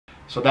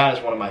So that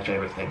is one of my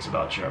favorite things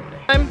about Germany.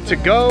 Time to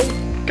go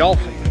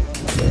golfing.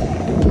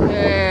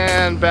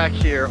 And back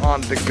here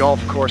on the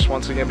golf course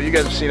once again, but you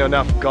guys have seen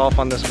enough golf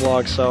on this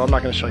vlog, so I'm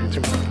not gonna show you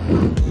too much.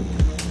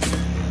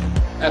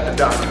 At the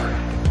doctor.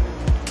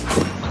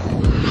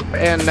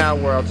 And now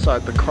we're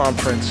outside the Crown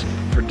Prince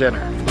for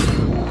dinner.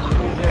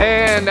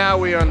 And now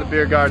we are in the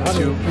beer garden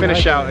to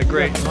finish out a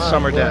great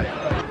summer day.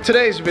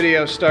 Today's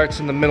video starts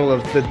in the middle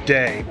of the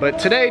day, but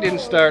today didn't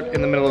start in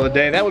the middle of the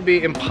day. That would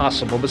be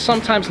impossible, but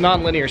sometimes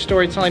non-linear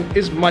storytelling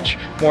is much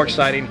more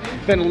exciting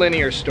than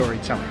linear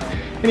storytelling.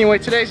 Anyway,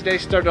 today's day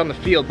started on the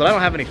field, but I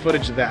don't have any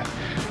footage of that.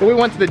 But we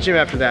went to the gym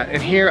after that,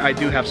 and here I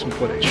do have some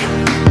footage.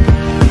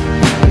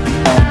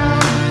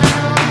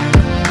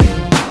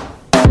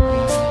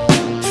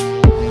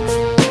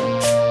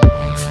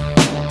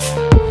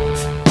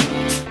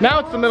 Now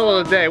it's the middle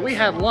of the day. We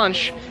had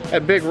lunch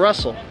at Big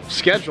Russell,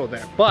 scheduled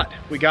there, but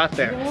we got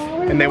there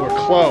and they were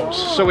closed,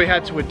 so we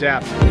had to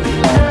adapt.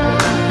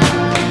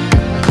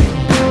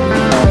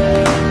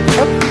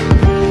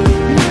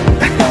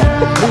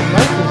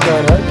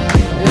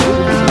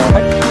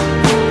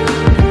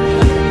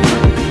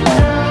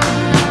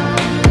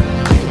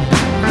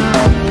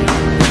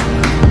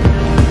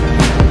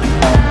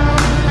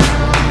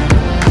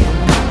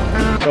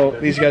 So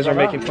these guys are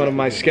making fun of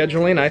my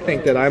scheduling. I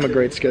think that I'm a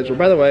great scheduler.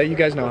 By the way, you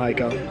guys know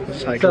Heiko. This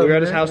is Heiko. We were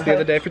at his house the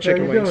other day for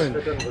chicken wings.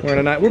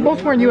 We're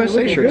both wearing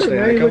USA shirts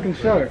today,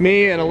 Heiko.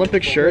 Me, an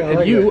Olympic shirt,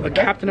 and you, a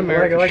Captain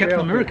America.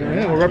 Captain America.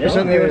 Yeah, we're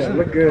representing the USA.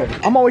 Look good.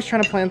 I'm always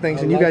trying to plan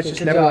things, and you guys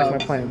just never like my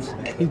plans.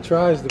 He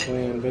tries to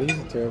plan, but he's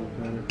a terrible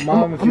planner.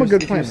 Mom, I'm a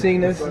good planner. If you're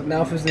seeing this,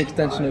 NALF is an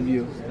extension of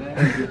you.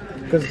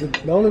 Because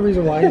the only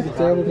reason why he's a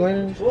terrible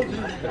planner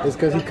is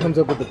because he comes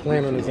up with the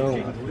plan on his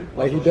own.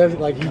 Like he does,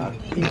 like he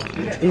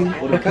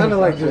kind of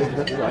like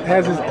just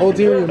has his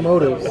ulterior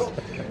motives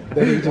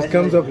that he just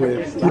comes up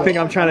with. You think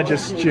I'm trying to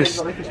just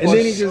and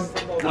then he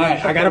just, all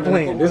right, I got a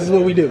plan. This is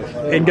what we do.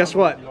 And guess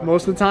what?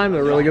 Most of the time,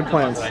 they're really good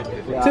plans.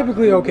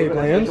 Typically okay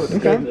plans.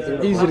 Okay.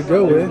 They're easy to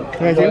go with.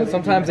 But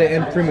sometimes they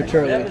end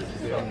prematurely.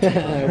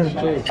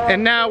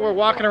 And now we're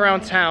walking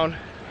around town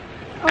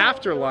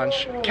after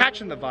lunch,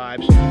 catching the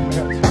vibes.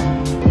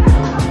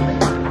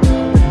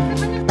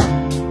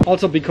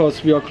 Also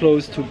because we are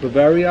close to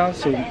Bavaria,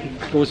 so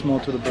it goes more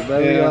to the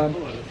Bavaria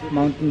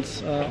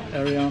mountains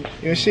area.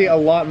 You see a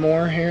lot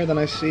more here than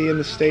I see in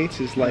the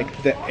States is like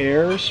the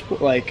air,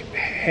 like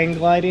hang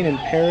gliding and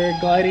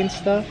paragliding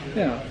stuff.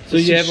 Yeah. So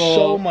you have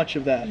so much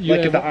of that.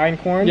 Like at the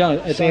Einkorn. Yeah,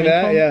 see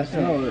that? Yeah.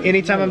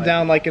 Anytime I'm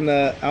down like in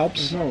the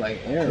Alps, well, I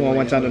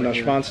went down to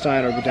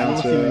Neuschwanstein or go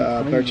down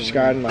to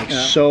Berchtesgaden, like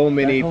so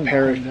many what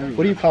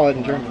do you call it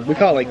in German? We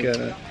call it like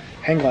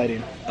hang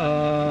gliding.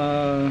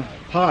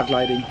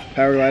 Paragliding.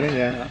 Paragliding,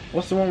 yeah.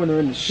 What's the one when they're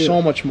in the ship?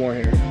 So much more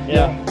here.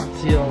 Yeah.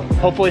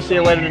 Hopefully see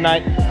you later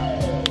tonight.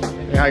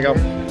 Here I go.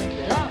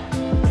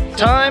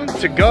 Time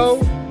to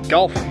go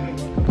golfing.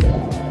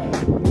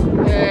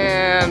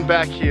 And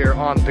back here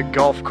on the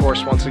golf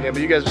course once again,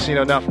 but you guys have seen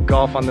enough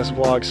golf on this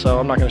vlog, so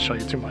I'm not going to show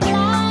you too much.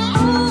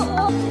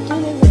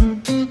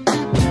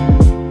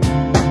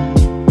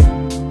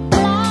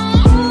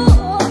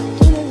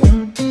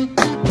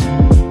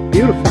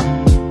 Beautiful.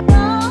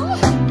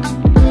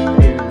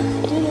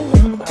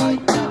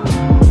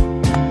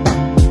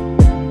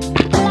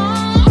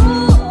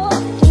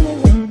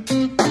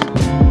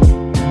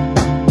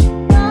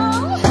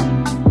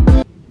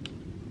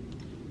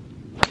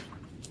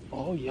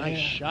 Oh yeah. Nice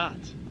shot.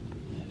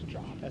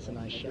 That's a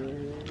nice shot.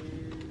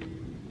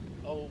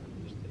 Oh,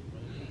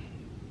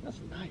 that's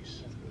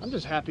nice. I'm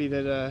just happy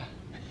that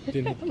he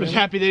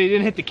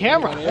didn't hit the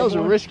camera. That was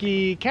a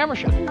risky camera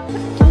shot.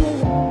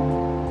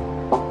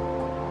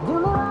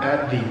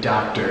 At the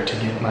doctor to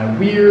get my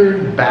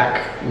weird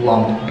back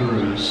lump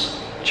bruise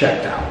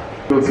checked out.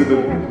 You'll see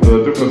the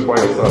difference by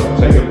yourself.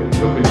 Take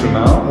the picture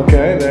now.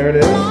 Okay, there it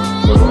is.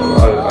 So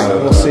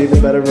we'll see the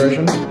better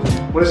version.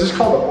 What is this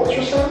called? The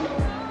ultrasound?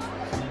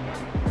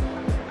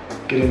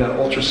 Getting an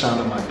ultrasound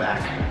on my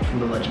back from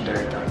the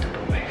legendary Dr.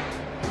 Bowie.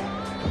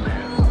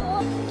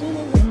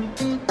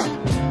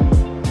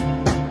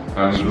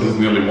 And this is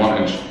nearly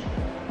 1 inch.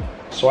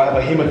 So I have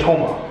a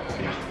hematoma.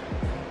 Yeah.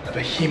 I have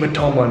a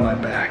hematoma in my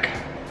back.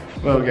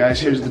 Well guys,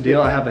 here's the deal.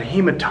 I have a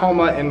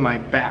hematoma in my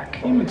back.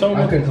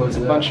 Hematoma? It's a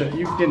bunch of,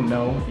 you didn't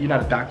know. You're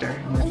not a doctor.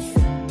 I'm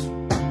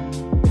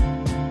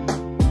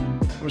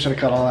just gonna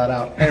cut all that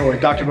out. Anyway,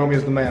 Dr. Bowie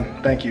is the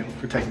man. Thank you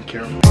for taking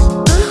care of me.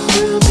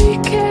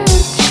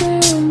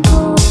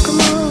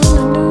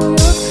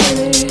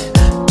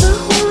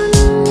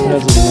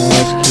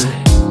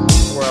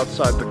 We're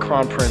outside the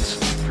Crown Prince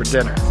for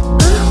dinner.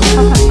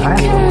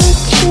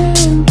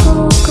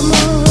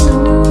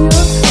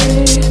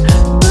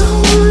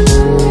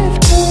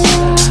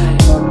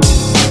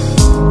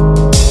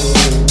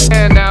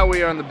 And now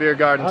we are in the beer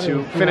garden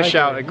to finish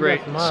out a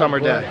great summer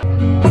day.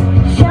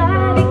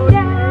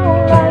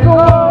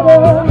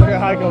 Look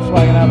at Heiko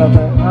swagging out up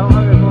there. I don't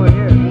have it over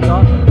here. It's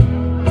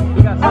awesome.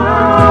 We got some.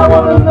 I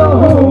wanna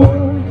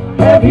know,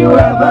 have you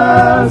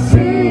ever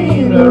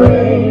seen the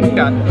rain? We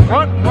got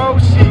front row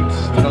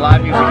seats to the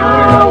live music.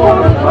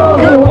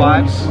 Good vibes.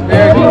 vibes.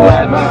 Have you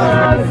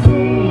ever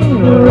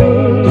seen the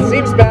rain? It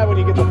seems bad when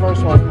you get the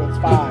first one, but it's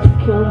 5. It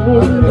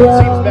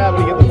seems bad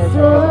when you get the first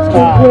one, but it's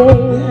 5.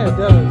 Yeah, it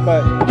does.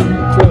 But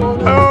it's really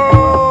cool.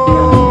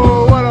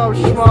 Oh, what up,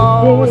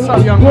 Schmo? What's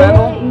up, young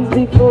Mendel?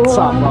 What's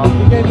up, bro?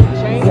 You gave me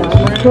change, man.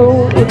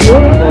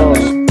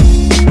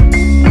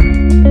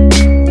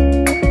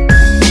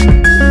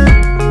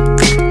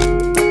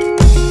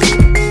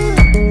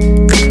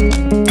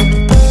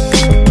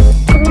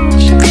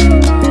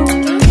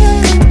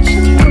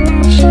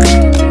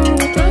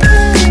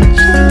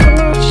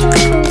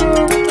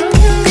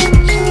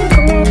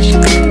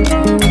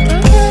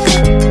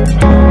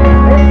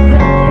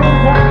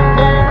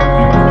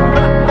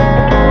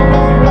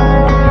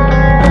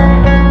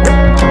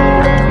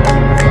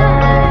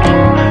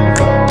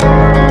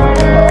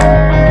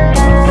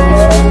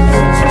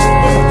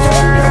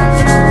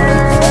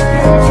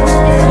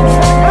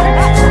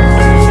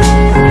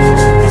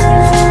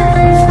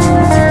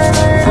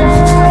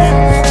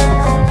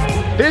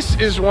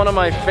 Is one of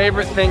my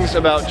favorite things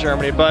about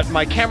Germany, but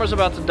my camera's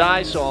about to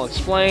die, so I'll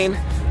explain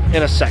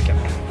in a second.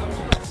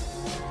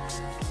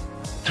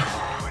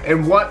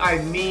 And what I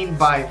mean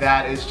by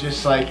that is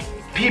just like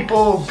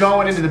people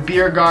going into the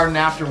beer garden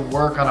after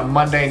work on a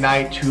Monday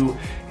night to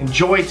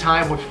enjoy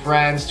time with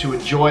friends, to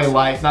enjoy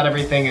life. Not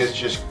everything is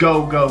just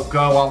go, go,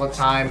 go all the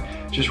time.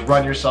 Just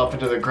run yourself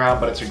into the ground,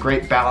 but it's a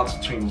great balance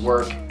between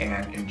work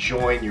and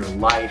enjoying your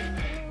life.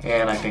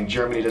 And I think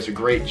Germany does a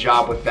great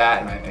job with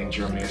that, and I think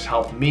Germany has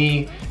helped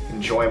me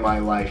enjoy my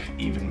life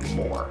even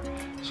more.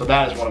 So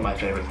that is one of my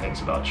favorite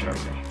things about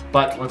Germany.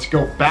 But let's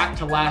go back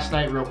to last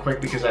night real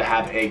quick because I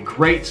have a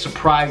great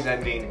surprise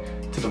ending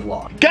to the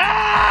vlog.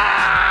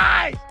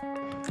 Guys!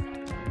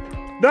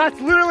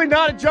 That's literally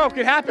not a joke.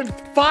 It happened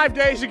 5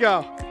 days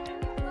ago.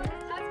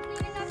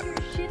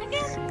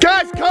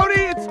 Guys,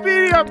 Cody and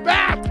Speedy are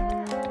back!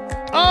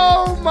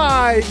 Oh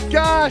my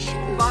gosh!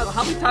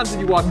 How many times did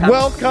you walk past?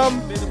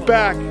 Welcome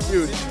back,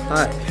 dude.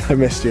 Hi. I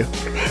missed you.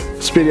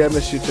 Speedy, I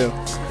missed you too.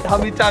 How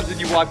many times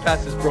did you walk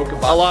past this broken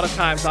box? A lot of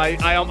times. I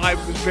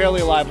was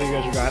barely alive when you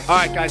guys were gone.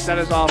 Alright guys, that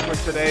is all for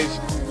today's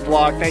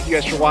vlog. Thank you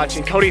guys for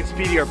watching. Cody and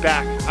Speedy are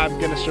back. I'm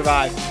gonna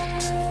survive.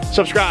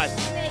 Subscribe.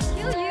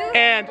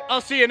 And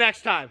I'll see you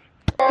next time.